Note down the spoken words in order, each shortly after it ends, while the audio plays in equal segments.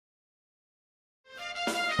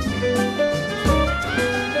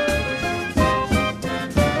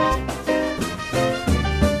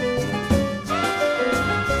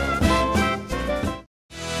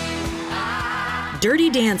Dirty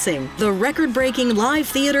Dancing, the record-breaking live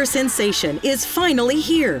theater sensation, is finally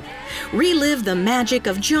here. Relive the magic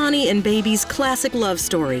of Johnny and Baby's classic love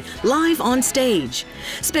story, live on stage.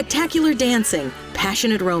 Spectacular dancing,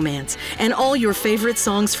 passionate romance, and all your favorite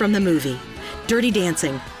songs from the movie. Dirty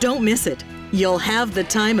Dancing, don't miss it. You'll have the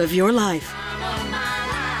time of your life.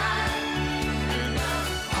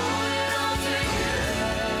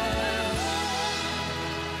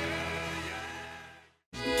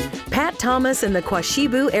 Pat Thomas and the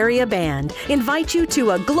Kwashibu Area Band invite you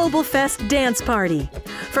to a Global Fest dance party.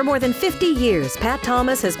 For more than 50 years, Pat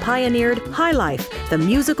Thomas has pioneered High Life, the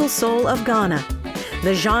musical soul of Ghana.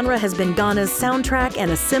 The genre has been Ghana's soundtrack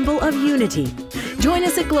and a symbol of unity. Join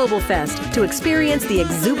us at Global Fest to experience the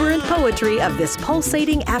exuberant poetry of this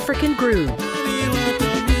pulsating African groove.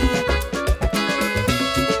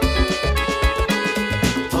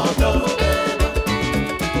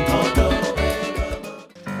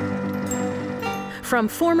 From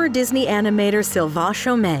former Disney animator Sylvain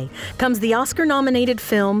Chomet comes the Oscar-nominated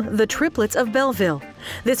film The Triplets of Belleville.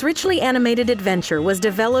 This richly animated adventure was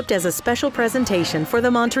developed as a special presentation for the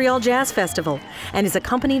Montreal Jazz Festival and is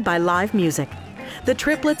accompanied by live music. The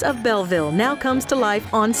Triplets of Belleville now comes to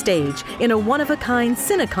life on stage in a one-of-a-kind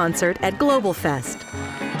cine-concert at Global Fest.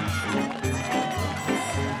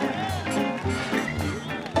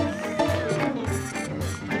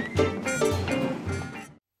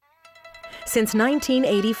 Since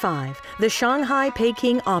 1985, the Shanghai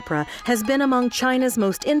Peking Opera has been among China's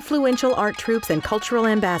most influential art troupes and cultural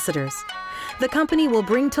ambassadors. The company will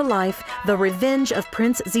bring to life The Revenge of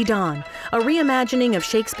Prince Zidane, a reimagining of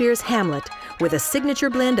Shakespeare's Hamlet, with a signature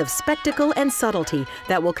blend of spectacle and subtlety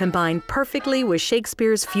that will combine perfectly with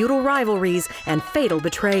Shakespeare's feudal rivalries and fatal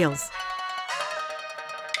betrayals.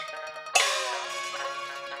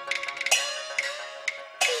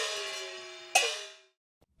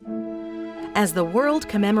 As the world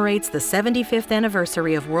commemorates the 75th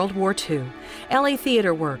anniversary of World War II, LA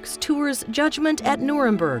Theater Works tours Judgment at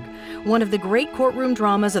Nuremberg, one of the great courtroom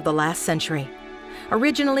dramas of the last century.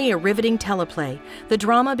 Originally a riveting teleplay, the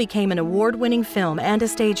drama became an award-winning film and a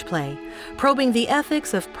stage play, probing the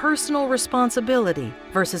ethics of personal responsibility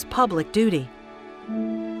versus public duty.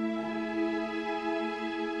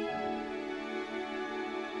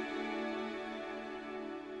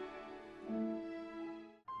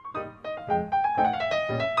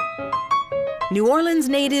 New Orleans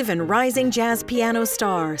native and rising jazz piano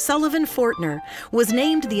star Sullivan Fortner was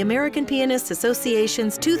named the American Pianists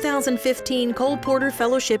Association's 2015 Cole Porter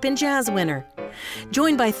Fellowship in Jazz winner.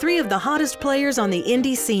 Joined by three of the hottest players on the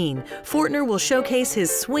indie scene, Fortner will showcase his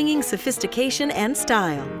swinging sophistication and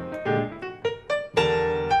style.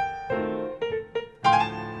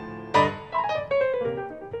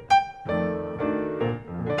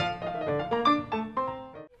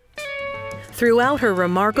 Throughout her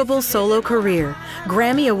remarkable solo career,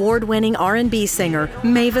 Grammy Award-winning R&B singer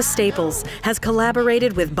Mavis Staples has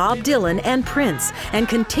collaborated with Bob Dylan and Prince and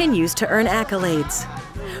continues to earn accolades.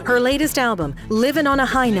 Her latest album, Livin' on a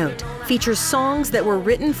High Note, features songs that were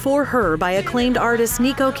written for her by acclaimed artists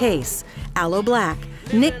Nico Case, Aloe Black,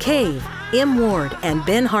 Nick Cave, M. Ward, and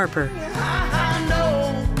Ben Harper. I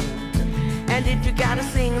know, and if you gotta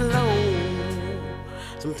sing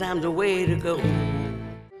low, sometimes the way to go.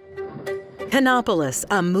 Pinopolis,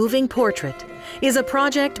 a moving portrait, is a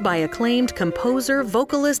project by acclaimed composer,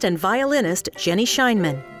 vocalist, and violinist Jenny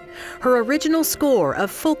Scheinman. Her original score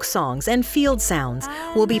of folk songs and field sounds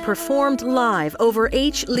will be performed live over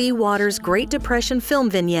H. Lee Waters' Great Depression film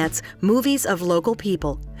vignettes, Movies of Local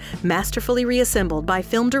People, masterfully reassembled by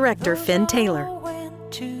film director Finn Taylor.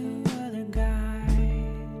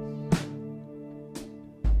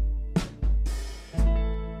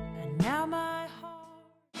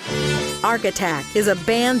 Arc Attack is a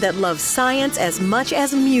band that loves science as much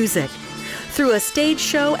as music. Through a stage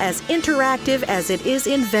show as interactive as it is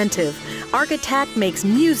inventive, Arc Attack makes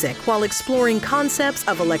music while exploring concepts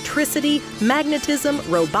of electricity, magnetism,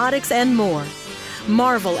 robotics, and more.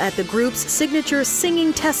 Marvel at the group's signature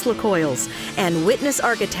singing Tesla coils and witness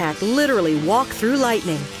Arc Attack literally walk through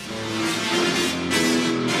lightning.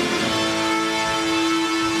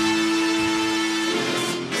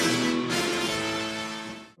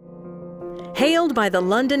 Hailed by the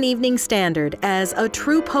London Evening Standard as a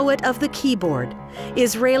true poet of the keyboard,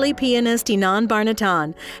 Israeli pianist Inan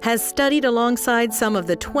Barnatan has studied alongside some of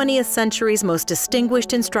the 20th century's most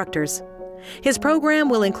distinguished instructors. His program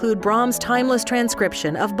will include Brahms' timeless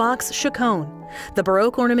transcription of Bach's Chaconne, the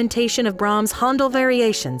Baroque ornamentation of Brahms' Handel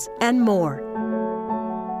variations, and more.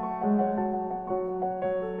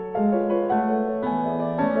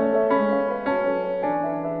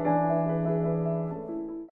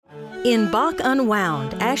 In Bach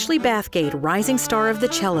Unwound, Ashley Bathgate, rising star of the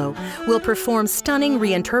cello, will perform stunning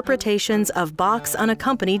reinterpretations of Bach's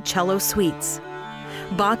unaccompanied cello suites.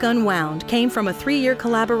 Bach Unwound came from a 3-year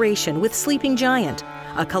collaboration with Sleeping Giant,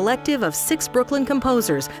 a collective of 6 Brooklyn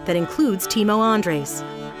composers that includes Timo Andres.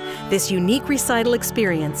 This unique recital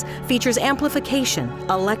experience features amplification,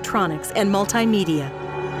 electronics, and multimedia.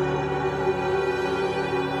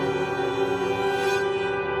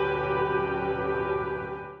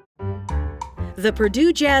 The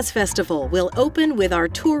Purdue Jazz Festival will open with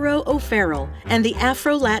Arturo O'Farrell and the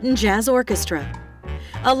Afro-Latin Jazz Orchestra.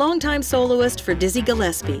 A longtime soloist for Dizzy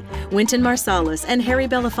Gillespie, Wynton Marsalis, and Harry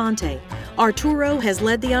Belafonte, Arturo has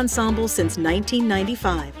led the ensemble since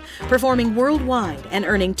 1995, performing worldwide and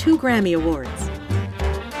earning 2 Grammy Awards.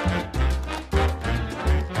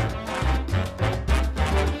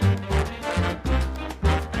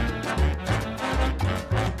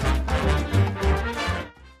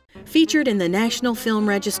 Featured in the National Film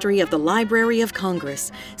Registry of the Library of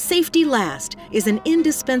Congress, Safety Last is an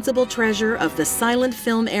indispensable treasure of the silent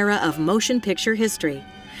film era of motion picture history.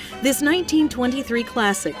 This 1923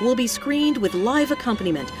 classic will be screened with live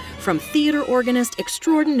accompaniment from theater organist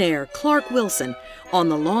extraordinaire Clark Wilson on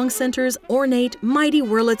the Long Center's ornate Mighty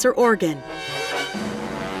Wurlitzer organ.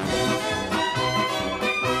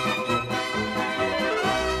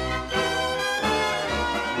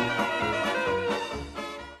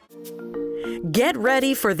 Get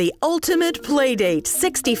ready for the ultimate playdate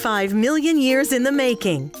 65 million years in the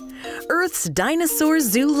making. Earth's Dinosaur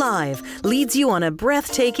Zoo Live leads you on a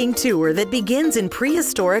breathtaking tour that begins in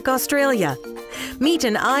prehistoric Australia. Meet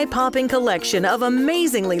an eye-popping collection of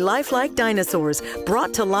amazingly lifelike dinosaurs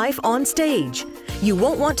brought to life on stage. You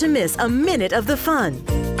won't want to miss a minute of the fun.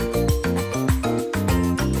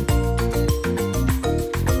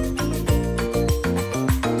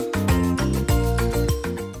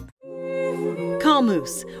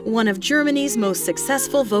 Kalmus, one of Germany's most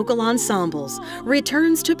successful vocal ensembles,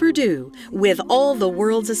 returns to Purdue with All the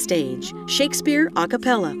World's a Stage, Shakespeare a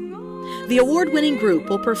cappella. The award-winning group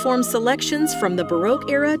will perform selections from the Baroque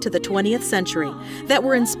era to the 20th century that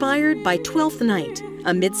were inspired by Twelfth Night,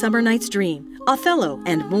 A Midsummer Night's Dream, Othello,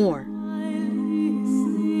 and more.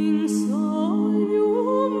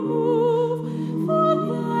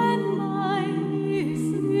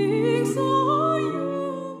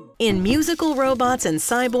 In Musical Robots and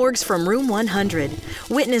Cyborgs from Room 100,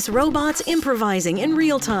 witness robots improvising in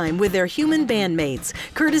real time with their human bandmates,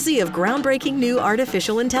 courtesy of groundbreaking new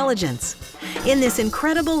artificial intelligence. In this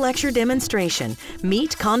incredible lecture demonstration,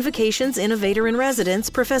 meet Convocations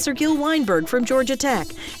Innovator-in-Residence Professor Gil Weinberg from Georgia Tech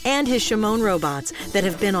and his Shimon robots that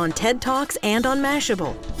have been on TED Talks and on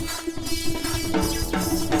Mashable.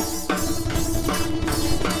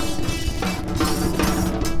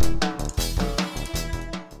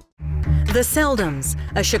 The Seldums,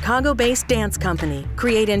 a Chicago-based dance company,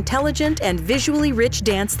 create intelligent and visually rich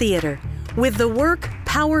dance theater. With the work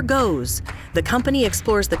Power Goes, the company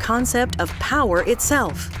explores the concept of power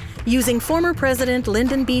itself, using former President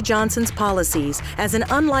Lyndon B. Johnson's policies as an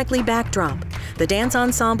unlikely backdrop. The dance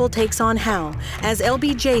ensemble takes on how, as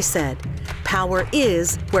LBJ said, power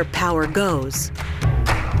is where power goes.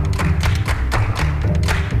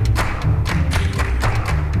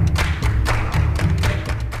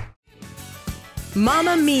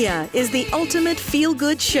 Mamma Mia is the ultimate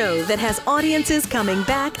feel-good show that has audiences coming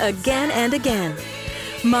back again and again.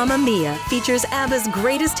 Mamma Mia features ABBA's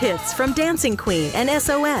greatest hits from Dancing Queen and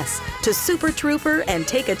SOS to Super Trooper and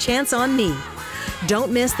Take a Chance on Me.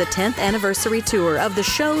 Don't miss the 10th anniversary tour of the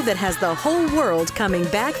show that has the whole world coming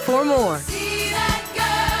back for more.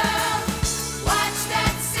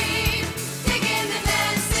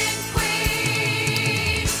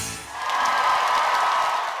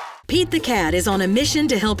 Pete the Cat is on a mission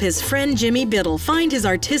to help his friend Jimmy Biddle find his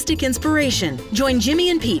artistic inspiration. Join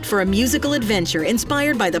Jimmy and Pete for a musical adventure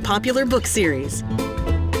inspired by the popular book series.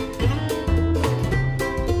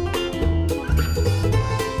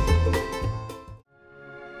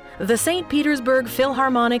 The St. Petersburg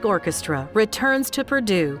Philharmonic Orchestra returns to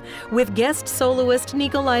Purdue with guest soloist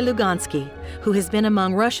Nikolai Lugansky, who has been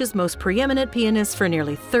among Russia's most preeminent pianists for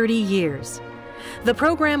nearly 30 years. The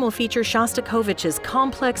program will feature Shostakovich's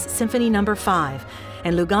Complex Symphony No. 5,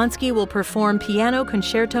 and Lugansky will perform Piano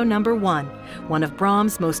Concerto No. 1, one of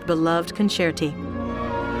Brahms' most beloved concerti.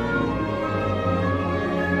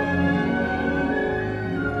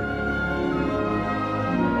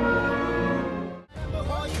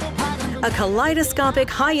 A kaleidoscopic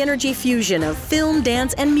high-energy fusion of film,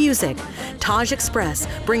 dance, and music, Taj Express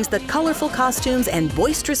brings the colorful costumes and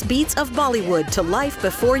boisterous beats of Bollywood to life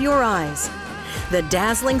before your eyes. The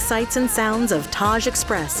dazzling sights and sounds of Taj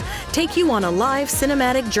Express take you on a live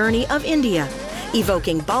cinematic journey of India,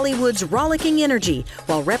 evoking Bollywood's rollicking energy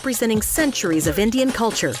while representing centuries of Indian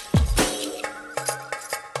culture.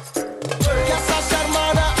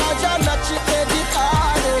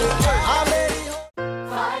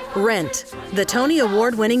 Rent, the Tony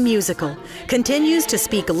Award-winning musical, continues to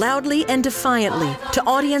speak loudly and defiantly to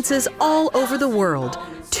audiences all over the world,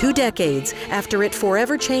 2 decades after it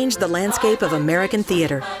forever changed the landscape of American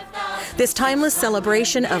theater. This timeless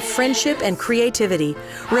celebration of friendship and creativity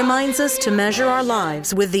reminds us to measure our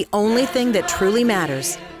lives with the only thing that truly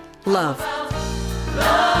matters: love.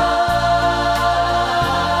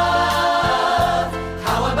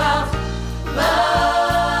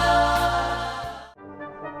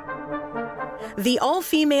 The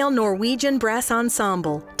all-female Norwegian brass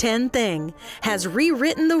ensemble, 10 Thing, has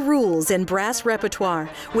rewritten the rules in brass repertoire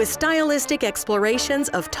with stylistic explorations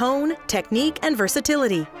of tone, technique, and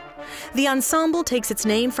versatility. The ensemble takes its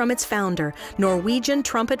name from its founder, Norwegian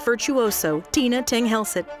trumpet virtuoso Tina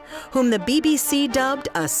Ting-Helset, whom the BBC dubbed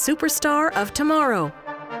a superstar of tomorrow.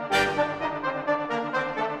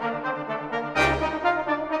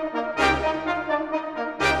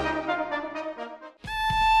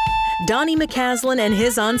 Donnie McCaslin and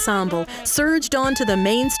his ensemble surged onto the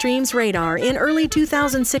mainstream's radar in early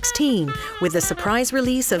 2016 with the surprise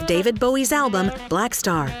release of David Bowie's album, Black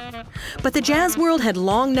Star. But the jazz world had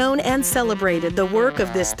long known and celebrated the work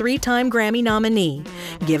of this 3-time Grammy nominee,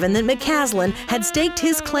 given that McCaslin had staked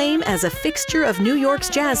his claim as a fixture of New York's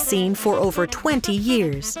jazz scene for over 20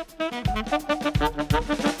 years.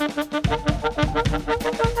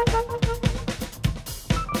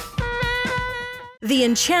 The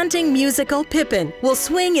enchanting musical Pippin will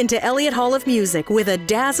swing into Elliott Hall of Music with a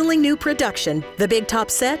dazzling new production. The big top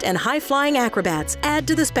set and high-flying acrobats add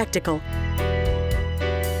to the spectacle.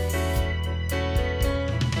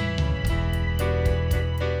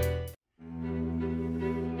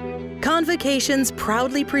 Convocations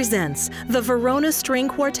proudly presents the Verona String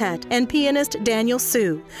Quartet and pianist Daniel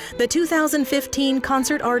Su, the 2015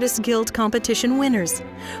 Concert Artists Guild competition winners,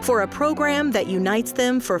 for a program that unites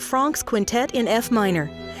them for Franck's Quintet in F minor,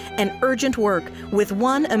 an urgent work with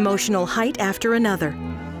one emotional height after another.